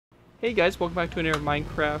Hey guys, welcome back to another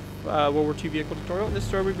Minecraft World War II vehicle tutorial. In this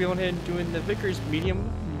tutorial we'll be going ahead and doing the Vickers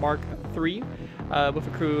Medium Mk.3 with a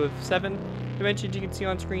crew of 7 dimensions. You can see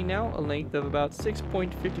on screen now a length of about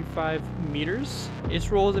 6.55 meters. Its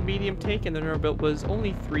role as a medium tank, and the number built was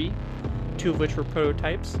only 3, 2 of which were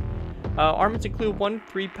prototypes. Armaments include one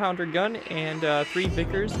 3-pounder gun and 3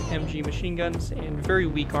 Vickers MG machine guns and very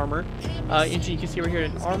weak armor. Engine you can see right here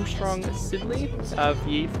an Armstrong Siddeley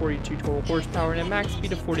V8 42 total horsepower and a max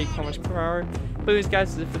speed of 48 kilometers per hour. But anyways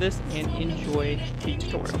guys, that's it for this, and enjoy the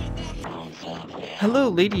tutorial. Hello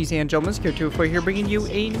ladies and gentlemen, Scared2 here bringing you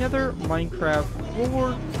another Minecraft World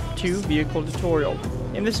War II vehicle tutorial.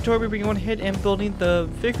 In this tutorial, we'll be going ahead and building the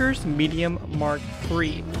Vickers Medium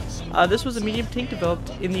Mk.3. This was a medium tank developed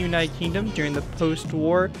in the United Kingdom during the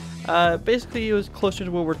post-war. Basically, it was closer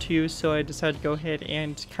to World War II, so I decided to go ahead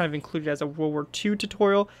and kind of include it as a World War II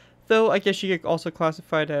tutorial. Though I guess you could also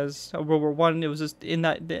classify it as a World War I. It was just in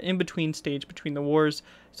that the in-between stage between the wars,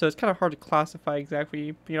 so it's kind of hard to classify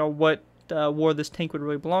exactly, what war this tank would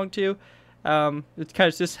really belong to. It kind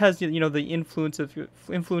of just has the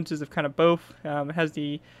influences of kind of both. It has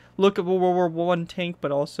the look of a World War I tank,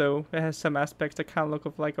 but also it has some aspects that kind of look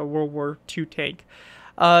of like a World War II tank.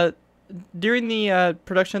 During the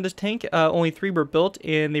production of this tank, only 3 were built,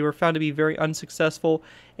 and they were found to be very unsuccessful.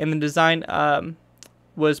 And the design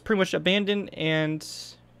was pretty much abandoned, and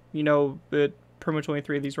pretty much only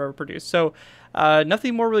 3 of these were ever produced. So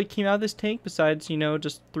nothing more really came out of this tank besides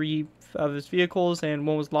just 3 of his vehicles, and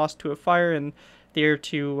 1 was lost to a fire, and they're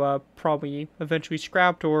to probably eventually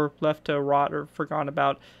scrapped or left to rot or forgotten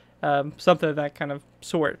about, something of that kind of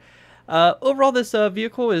sort. Overall, this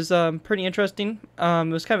vehicle is pretty interesting.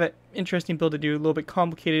 It was kind of an interesting build to do, a little bit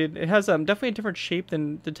complicated. It has definitely a different shape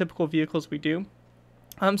than the typical vehicles we do.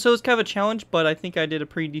 So it's kind of a challenge, but I think I did a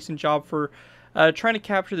pretty decent job for trying to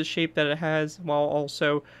capture the shape that it has while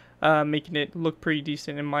also making it look pretty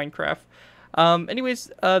decent in Minecraft.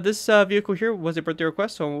 Anyways, this vehicle here was a birthday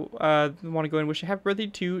request, so I want to go and wish a happy birthday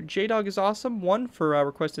to JDog is Awesome 1 for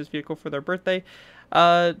requesting this vehicle for their birthday.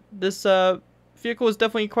 This vehicle is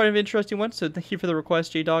definitely quite an interesting one, so thank you for the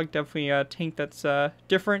request, JDog. Definitely a tank that's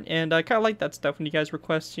different, and I kind of like that stuff when you guys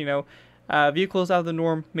request, vehicles out of the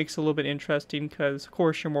norm. Makes it a little bit interesting, because of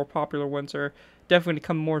course your more popular ones are definitely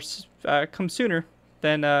going to come sooner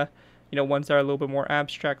than ones that are a little bit more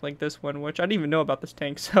abstract like this one, which I didn't even know about this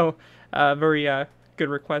tank, so very good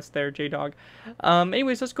request there, J-Dog.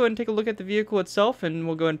 Anyways, let's go ahead and take a look at the vehicle itself, and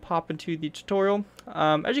we'll go ahead and pop into the tutorial.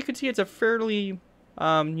 As you can see, it's a fairly,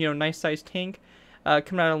 nice sized tank,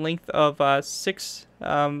 coming out a length of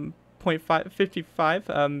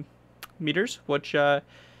 6.55 meters, which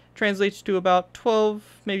translates to about 12,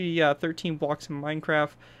 maybe 13 blocks in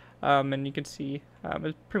Minecraft, and you can see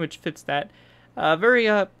it pretty much fits that. Very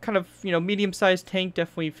kind of medium-sized tank,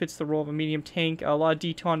 definitely fits the role of a medium tank. A lot of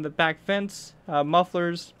detail on the back vents,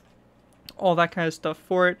 mufflers, all that kind of stuff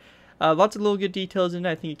for it. Lots of little good details in it.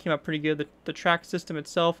 I think it came out pretty good. The track system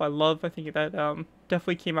itself, I think that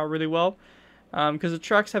definitely came out really well, because the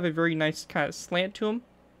tracks have a very nice kind of slant to them,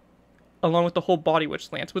 along with the whole body which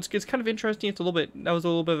slants, which is kind of interesting. That was a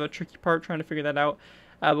little bit of a tricky part trying to figure that out.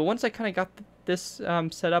 But once I kind of got this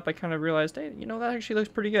set up, I kind of realized, hey, that actually looks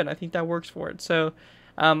pretty good. I think that works for it. So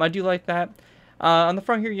I do like that. On the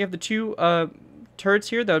front here, you have the 2 turrets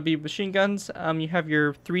here. That would be machine guns. You have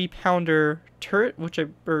your 3-pounder turret,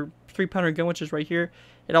 or 3-pounder gun, which is right here.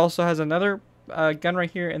 It also has another gun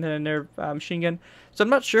right here, and then another machine gun. So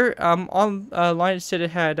I'm not sure. Online it said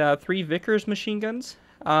it had 3 Vickers machine guns,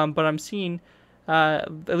 but I'm seeing at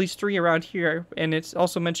least 3 around here, and it's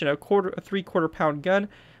also mentioned a 3/4 pound gun,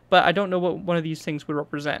 but I don't know what one of these things would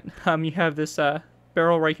represent. You have this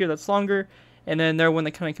barrel right here that's longer, and then there one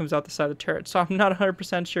that kind of comes out the side of the turret. So I'm not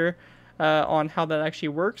 100% sure on how that actually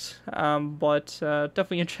works, but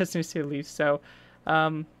definitely interesting to say the least. So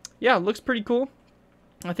yeah, it looks pretty cool.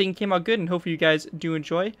 I think it came out good, and hopefully you guys do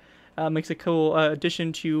enjoy. Makes a cool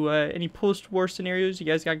addition to any post-war scenarios you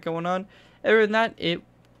guys got going on. Other than that, it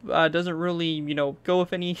doesn't really, go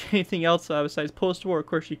with anything else besides post-war. Of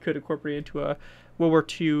course, you could incorporate it into a World War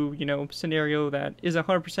II, scenario that isn't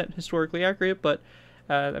 100% historically accurate, but,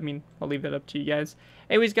 I'll leave that up to you guys.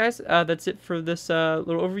 Anyways, guys, that's it for this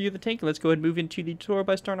little overview of the tank. Let's go ahead and move into the tutorial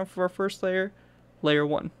by starting off with our first layer, Layer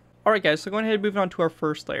 1. Alright, guys, so going ahead and moving on to our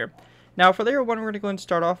first layer. Now, for Layer 1, we're going to go and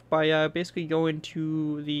start off by basically going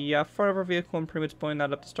to the front of our vehicle and pretty much blowing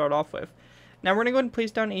that up to start off with. Now, we're going to go ahead and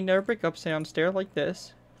place down another brick upside down stair like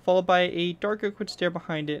this, followed by a dark oak wood stair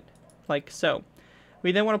behind it, like so.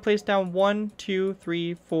 We then want to place down 1, 2,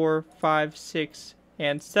 3, 4, 5, 6,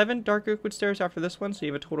 and 7 dark oak wood stairs after this one, so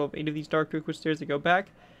you have a total of 8 of these dark oak wood stairs that go back.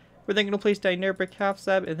 We're then going to place down a nether brick half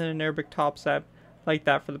slab and then a nether brick top slab, like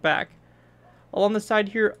that for the back. Along the side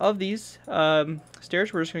here of these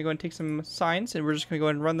stairs, we're just going to go and take some signs, and we're just going to go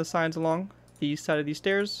and run the signs along the side of these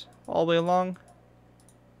stairs, all the way along,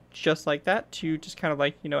 just like that, to just kind of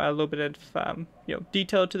like, add a little bit of,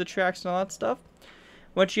 detail to the tracks and all that stuff.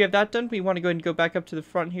 Once you have that done, we want to go ahead and go back up to the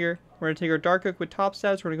front here. We're going to take our dark oak with top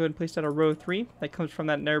slabs. We're going to go ahead and place down a row 3 that comes from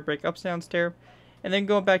that nether brick up down stair. And then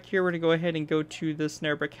going back here, we're going to go ahead and go to this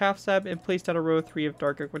nether brick half slab and place down a row 3 of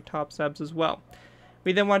dark oak with top slabs as well.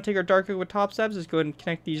 We then want to take our dark oak with top slabs, just go ahead and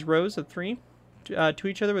connect these rows of 3 to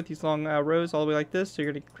each other with these long rows all the way like this. So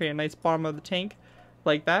you're going to create a nice bottom of the tank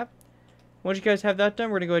like that. Once you guys have that done,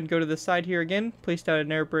 we're going to go ahead and go to the side here again, place down a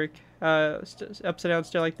nether brick upside down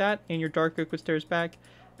stair like that, and your dark oak with stairs back.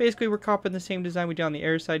 Basically, we're copying the same design we did on the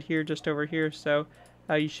air side here, just over here, so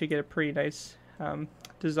you should get a pretty nice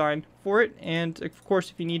design for it. And of course,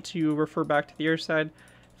 if you need to refer back to the air side,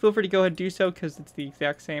 feel free to go ahead and do so, because it's the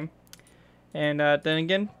exact same. And then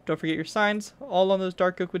again, don't forget your signs, all on those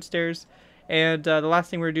dark oak wood stairs. And the last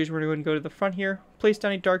thing we're going to do is we're going to go to the front here, place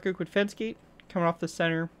down a dark oak wood fence gate, coming off the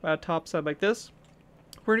center top side like this.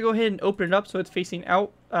 We're going to go ahead and open it up so it's facing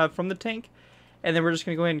out from the tank. And then we're just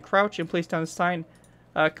going to go ahead and crouch and place down a sign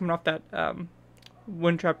coming off that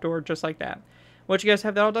wind trap door, just like that. Once you guys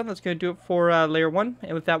have that all done, that's going to do it for layer 1.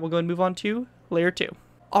 And with that, we'll go and move on to layer 2.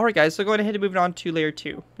 Alright guys, so going ahead and moving on to layer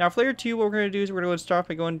 2. Now for layer 2, what we're going to do is we're going to start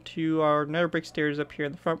by going to our nether brick stairs up here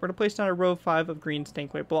in the front. We're going to place down a row 5 of green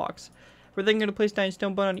stank white blocks. We're then going to place down a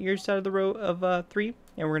stone bun on each side of the row of 3,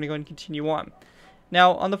 and we're going to go and continue on.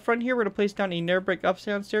 Now on the front here, we're going to place down a nether brick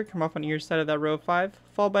upside down stair, come off on each side of that row 5,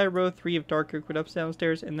 followed by a row 3 of dark oak wood upside down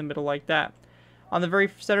stairs in the middle like that. On the very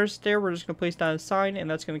center stair, we're just going to place down a sign, and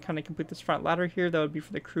that's going to kind of complete this front ladder here. That would be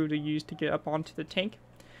for the crew to use to get up onto the tank.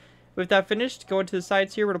 With that finished, going to the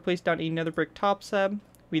sides here, we're going to place down a nether brick top slab.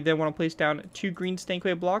 We then want to place down 2 green stank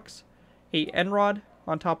white blocks, a end rod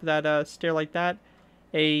on top of that stair like that,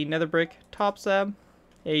 a nether brick top slab,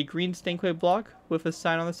 a green stank white block with a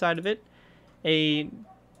sign on the side of it, a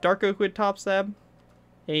dark oak wood top slab,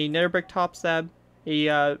 a nether brick top slab, a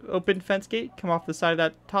open fence gate come off the side of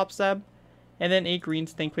that top slab, and then a green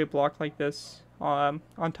stank white block like this on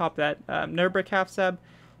top of that nether brick half slab,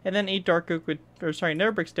 and then a dark oak wood,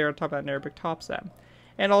 nether brick stair on top of that nether brick top slab,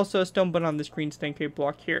 and also a stone button on this green stank white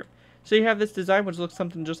block here. So you have this design which looks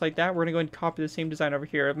something just like that. We're going to go and copy the same design over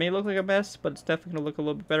here. It may look like a mess, but it's definitely going to look a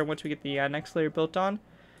little bit better once we get the next layer built on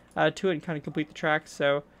to it and kind of complete the tracks.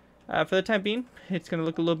 So for the time being, it's going to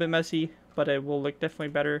look a little bit messy, but it will look definitely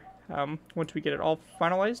better once we get it all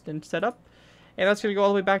finalized and set up. And that's going to go all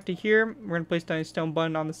the way back to here. We're going to place down a stone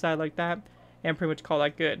button on the side like that, and pretty much call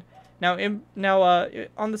that good. Now,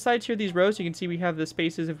 on the sides here, these rows, you can see we have the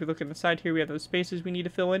spaces. If we look at the side here, we have those spaces we need to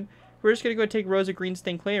fill in. We're just going to go and take rows of green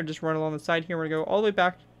stank clay and just run along the side here. We're going to go all the way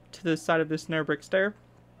back to the side of this nether brick stair.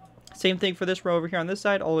 Same thing for this row over here on this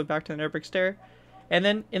side, all the way back to the nether brick stair. And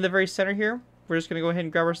then in the very center here, we're just going to go ahead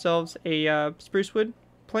and grab ourselves a spruce wood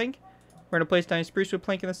plank. We're going to place down a spruce wood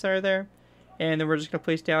plank in the center there. And then we're just going to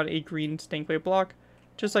place down a green stank clay block,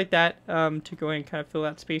 just like that, to go ahead and kind of fill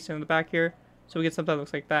that space in the back here. So we get something that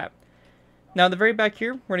looks like that. Now, in the very back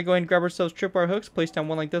here, we're going to go ahead and grab ourselves tripwire hooks, place down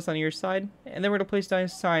one like this on either side, and then we're going to place down a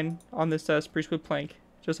sign on this spruce wood plank,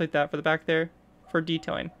 just like that for the back there, for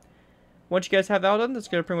detailing. Once you guys have that all done, that's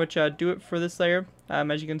going to pretty much do it for this layer.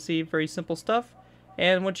 As you can see, very simple stuff.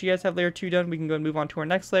 And once you guys have layer 2 done, we can go and move on to our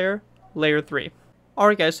next layer, layer 3.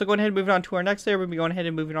 Alright guys, so going ahead and moving on to our next layer, we'll be going ahead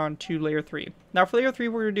and moving on to layer 3. Now for layer 3,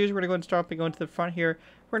 what we're going to do is we're going to go and start by going to the front here.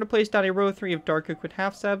 We're going to place down a row 3 of dark oak wood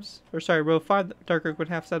half slabs, row 5 dark oak wood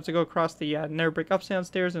half slabs to go across the nether brick upside down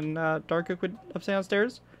stairs and dark oak wood upside down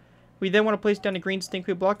stairs. We then want to place down a green stank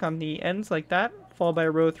wood block on the ends like that, followed by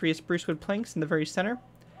a row 3 of spruce wood planks in the very center.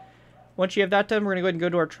 Once you have that done, we're going to go ahead and go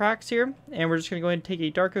to our tracks here, and we're just going to go ahead and take a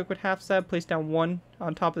dark oak wood half slab, place down 1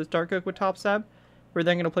 on top of this dark oak wood top slab. We're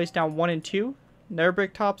then going to place down 1 and 2 nether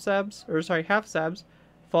brick half slabs,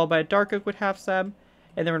 followed by a dark oak wood half slab,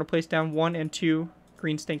 and then we're going to place down 1 and 2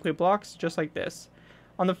 green stank clay blocks, just like this.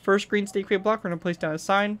 On the first green stank clay block, we're going to place down a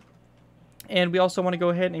sign, and we also want to go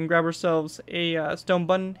ahead and grab ourselves a stone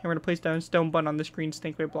button, and we're going to place down a stone button on this green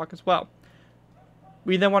stank clay block as well.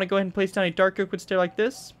 We then want to go ahead and place down a dark oak wood stair like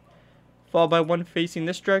this, followed by one facing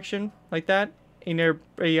this direction, like that,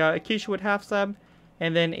 a acacia wood half slab,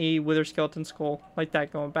 and then a wither skeleton skull, like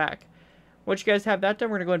that, going back. Once you guys have that done,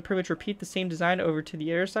 we're going to go ahead and pretty much repeat the same design over to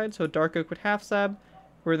the other side. So dark oak wood half slab,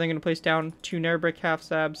 we're then going to place down 2 nether brick half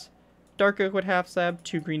slabs, dark oak wood half slab,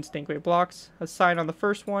 2 green stank clay blocks, a sign on the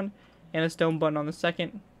first one, and a stone button on the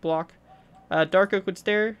second block. Dark oak wood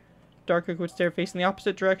stair facing the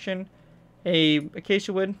opposite direction, a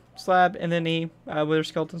acacia wood slab, and then a wither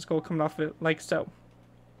skeleton skull coming off of it like so.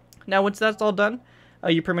 Now once that's all done,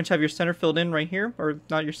 you pretty much have your center filled in right here, or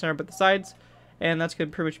not your center but the sides, and that's going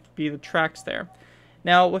to pretty much be the tracks there.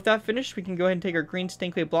 Now with that finished, we can go ahead and take our green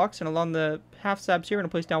stained clay blocks, and along the half slabs here we're going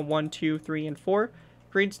to place down 1, 2, 3, and 4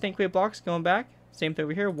 green stained clay blocks going back. Same thing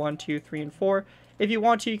over here, 1, 2, 3, and 4. If you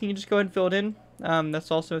want to, you can just go ahead and fill it in.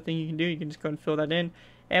 That's also a thing you can do. You can just go ahead and fill that in.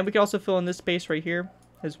 And we can also fill in this space right here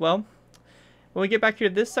as well. When we get back here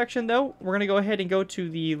to this section though, we're going to go ahead and go to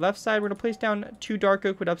the left side. We're going to place down 2 dark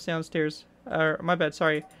oak wood up downstairs. My bad,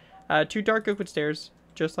 sorry. 2 dark oak wood stairs,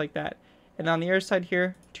 just like that. And on the other side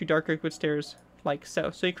here, 2 dark oak wood stairs, like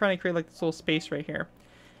so. So you kind of create like this little space right here.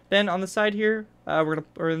 Then on the side here,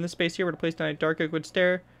 or in this space here, we're going to place down a dark oak wood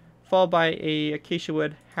stair, followed by a acacia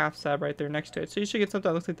wood half slab right there next to it. So you should get something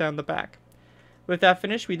that looks like that on the back. With that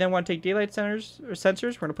finished, we then want to take daylight sensors.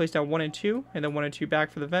 We're going to place down 1 and 2, and then 1 and 2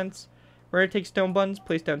 back for the vents. We're going to take stone buttons,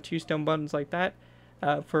 place down 2 stone buttons like that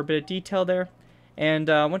for a bit of detail there. And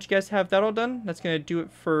once you guys have that all done, that's going to do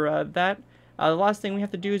it for that. The last thing we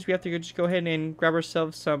have to do is we have to just go ahead and grab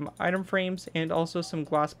ourselves some item frames and also some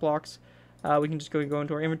glass blocks. We can just go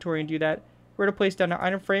into our inventory and do that. We're going to place down an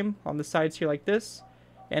item frame on the sides here like this.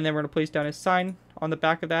 And then we're going to place down a sign on the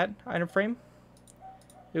back of that item frame.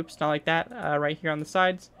 Oops, not like that. Right here on the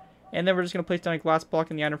sides. And then we're just going to place down a glass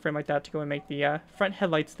block in the item frame like that to go and make the front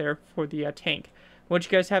headlights there for the tank. Once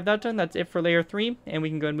you guys have that done, that's it for layer 3. And we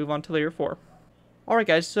can go and move on to layer 4. Alright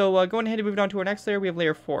guys, so going ahead and moving on to our next layer, we have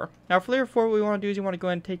layer 4. Now for layer 4, what we want to do is you want to go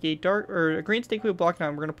ahead and take a green stained wood block now.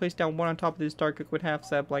 We're going to place down 1 on top of this dark oak wood half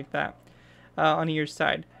slab like that on either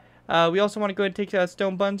side. We also want to go ahead and take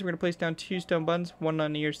stone buns. We're going to place down 2 stone buns, 1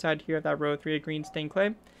 on either side here of that row 3 of green stained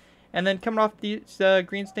clay. And then coming off these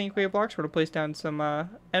green stained clay blocks, we're going to place down some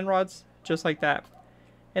end rods, just like that.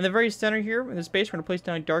 In the very center here, in the space, we're going to place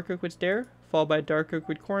down a dark oak wood stair, followed by a dark oak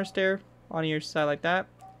wood corner stair on either side like that.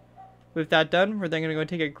 With that done, we're then going to go and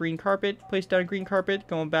take a green carpet, place down a green carpet,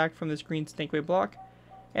 going back from this green stained clay block.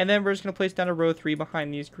 And then we're just going to place down a row 3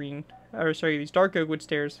 behind these these dark oak wood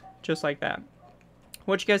stairs, just like that.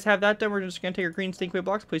 Once you guys have that done, we're just going to take our green stained clay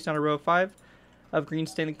blocks, place down a row of 5 of green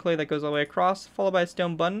stained clay that goes all the way across, followed by a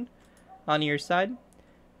stone button on either side.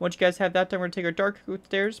 Once you guys have that done, we're going to take our dark oak wood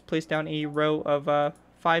stairs, place down a row of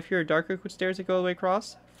 5 here, dark oak wood stairs that go all the way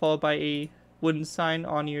across, followed by a wooden sign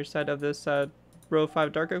on either side of this row of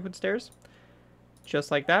 5 dark oak wood stairs,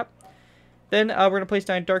 just like that. Then we're going to place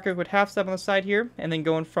down a dark oak wood half slab on the side here, and then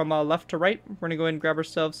going from left to right, we're going to go ahead and grab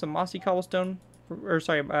ourselves some mossy cobblestone,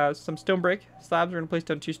 some stone brick slabs. We're going to place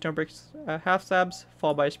down 2 stone bricks half slabs,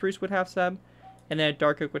 followed by a spruce wood half slab, and then a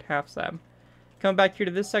dark oak wood half slab. Coming back here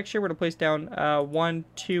to this section, we're going to place down 1,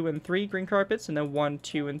 2, and 3 green carpets, and then 1,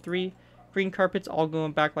 2, and 3 green carpets, all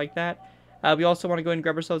going back like that. We also want to go ahead and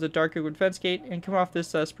grab ourselves a dark oak wood fence gate, and come off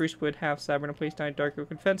this spruce wood half slab, we're going to place down a dark oak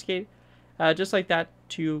wood fence gate, just like that,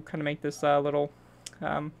 to kind of make this little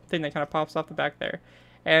thing that kind of pops off the back there.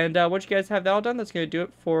 And once you guys have that all done, that's going to do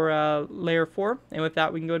it for layer 4. And with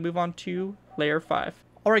that, we can go and move on to layer 5.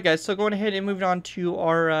 Alright guys, so going ahead and moving on to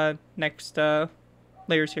our next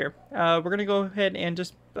layers here. We're going to go ahead and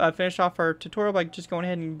just finish off our tutorial by just going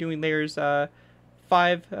ahead and doing layers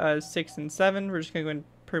 5, 6, and 7. We're just going to go and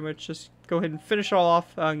pretty much just go ahead and finish it all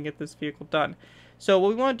off and get this vehicle done. So what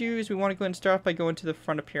we want to do is we want to go and start off by going to the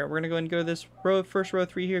front up here. We're going to go and go to this first row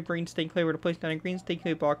 3 here, green stained clay. We're going to place down a green stained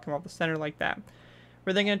clay block, come off the center like that.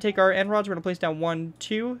 We're then going to take our end rods. We're going to place down 1,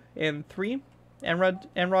 2, and 3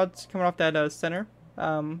 end rods coming off that center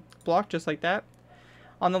block, just like that.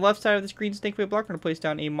 On the left side of this green stained clay block, we're going to place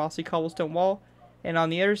down a mossy cobblestone wall. And on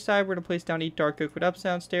the other side, we're going to place down a dark oak wood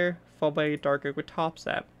up-down stair, followed by a dark oak wood top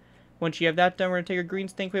slab. Once you have that done, we're going to take our green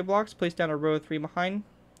stained clay blocks, place down a row of 3 behind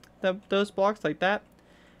those blocks, like that.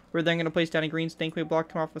 We're then going to place down a green stained clay block,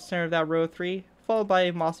 come off the center of that row of 3, followed by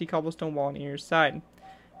a mossy cobblestone wall on either side.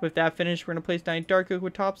 With that finished, we're going to place down a dark oak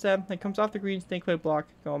wood top slab that comes off the green stained clay block,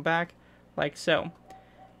 going back, like so.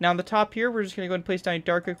 Now on the top here, we're just going to go and place down a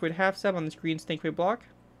dark oak wood half slab on this green stained clay block.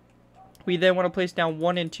 We then want to place down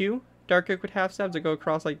 1 and 2 dark oak wood half slabs that go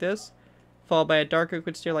across like this, followed by a dark oak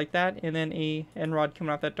wood stair like that, and then a end rod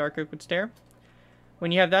coming off that dark oak wood stair.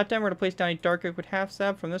 When you have that done, we're going to place down a dark oak wood half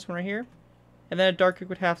slab from this one right here, and then a dark oak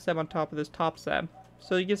wood half slab on top of this top slab.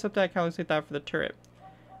 So you get something that kind of looks like that for the turret.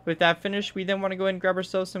 With that finished, we then want to go ahead and grab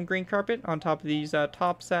ourselves some green carpet on top of these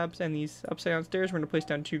top slabs and these upside down stairs. We're going to place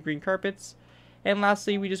down 2 green carpets. And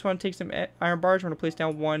lastly, we just want to take some iron bars. We're going to place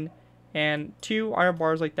down 1 and 2 iron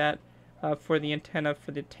bars like that for the antenna for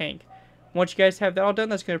the tank. Once you guys have that all done,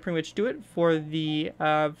 that's going to pretty much do it for the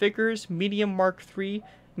Vickers Medium Mk.3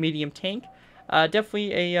 medium tank.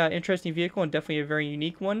 Definitely a interesting vehicle and definitely a very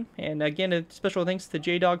unique one. And again, a special thanks to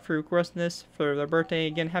J-Dog for requesting this for their birthday.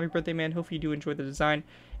 Again, happy birthday, man. Hopefully you do enjoy the design.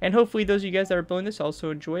 And hopefully those of you guys that are building this also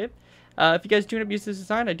enjoy it. If you guys do end up using this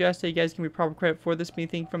design, I do ask that you guys give me proper credit for this.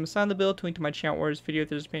 Anything from the sign of the build to link to my channel or this video if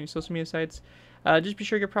there's any social media sites. Just be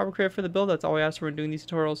sure to get proper credit for the build. That's all I ask when doing these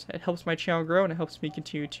tutorials. It helps my channel grow and it helps me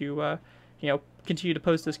continue to, continue to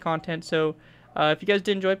post this content. So if you guys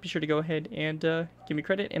did enjoy it, be sure to go ahead and give me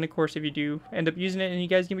credit. And of course, if you do end up using it and you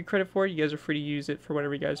guys give me credit for it, you guys are free to use it for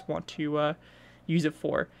whatever you guys want to use it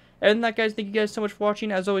for. Other than that, guys, thank you guys so much for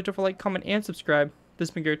watching. As always, don't forget to like, comment, and subscribe. This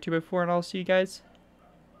has been Garrett 2x4, and I'll see you guys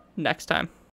next time.